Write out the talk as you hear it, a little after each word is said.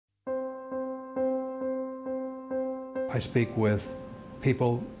I speak with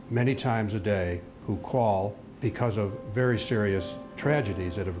people many times a day who call because of very serious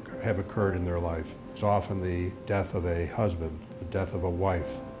tragedies that have occurred in their life. It's often the death of a husband, the death of a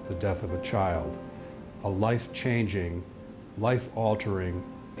wife, the death of a child, a life-changing, life-altering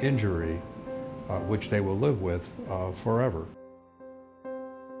injury which they will live with forever.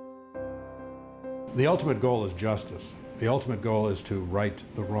 The ultimate goal is justice. The ultimate goal is to right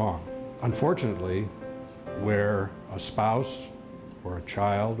the wrong. Unfortunately, where a spouse or a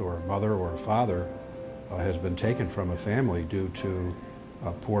child or a mother or a father has been taken from a family due to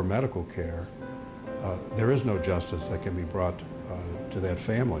poor medical care, there is no justice that can be brought to that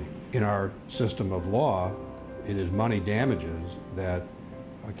family. In our system of law, it is money damages that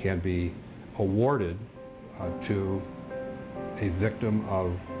can be awarded to a victim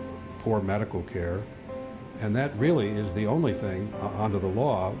of poor medical care, and that really is the only thing under the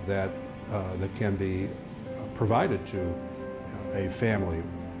law that can be provided to a family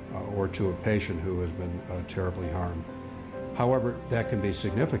or to a patient who has been terribly harmed. However, that can be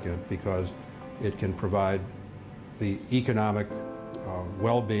significant because it can provide the economic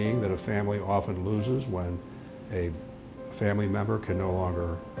well-being that a family often loses when a family member can no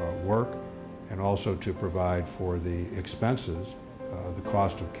longer work, and also to provide for the expenses, the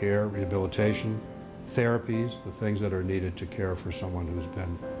cost of care, rehabilitation, therapies, the things that are needed to care for someone who's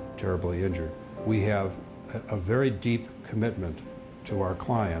been terribly injured. We have a very deep commitment to our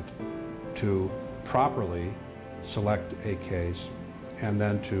client to properly select a case and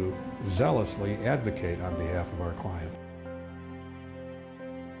then to zealously advocate on behalf of our client.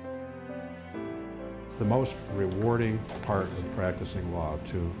 The most rewarding part of practicing law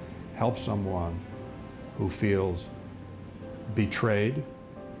to help someone who feels betrayed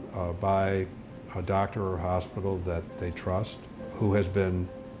by a doctor or hospital that they trust, who has been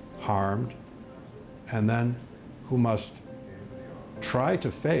harmed, and then who must try to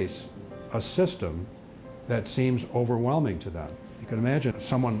face a system that seems overwhelming to them. You can imagine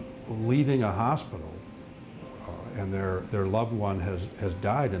someone leaving a hospital and their loved one has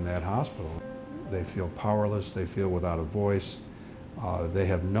died in that hospital. They feel powerless, they feel without a voice, they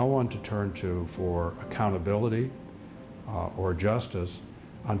have no one to turn to for accountability or justice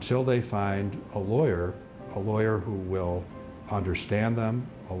until they find a lawyer who will understand them,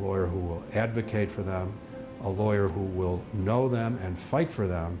 a lawyer who will advocate for them, a lawyer who will know them and fight for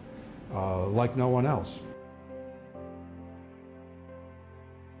them like no one else.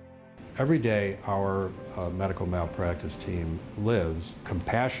 Every day our medical malpractice team lives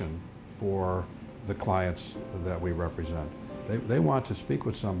compassion for the clients that we represent. They want to speak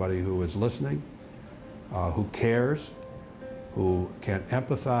with somebody who is listening, who cares, who can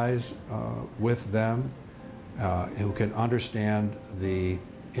empathize with them, who can understand the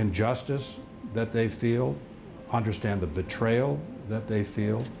injustice that they feel, understand the betrayal that they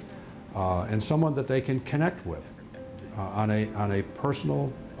feel, and someone that they can connect with on a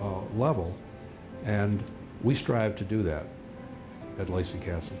personal level. And we strive to do that at Lacy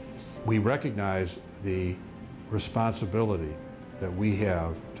Katzen. We recognize the responsibility that we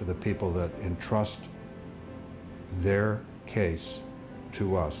have to the people that entrust their case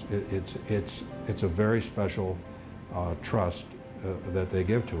to us. It's a very special trust that they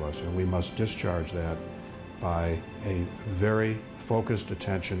give to us, and we must discharge that by a very focused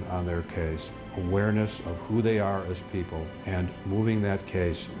attention on their case, awareness of who they are as people, and moving that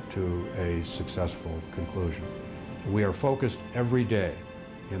case to a successful conclusion. So we are focused every day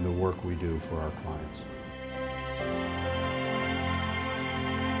in the work we do for our clients.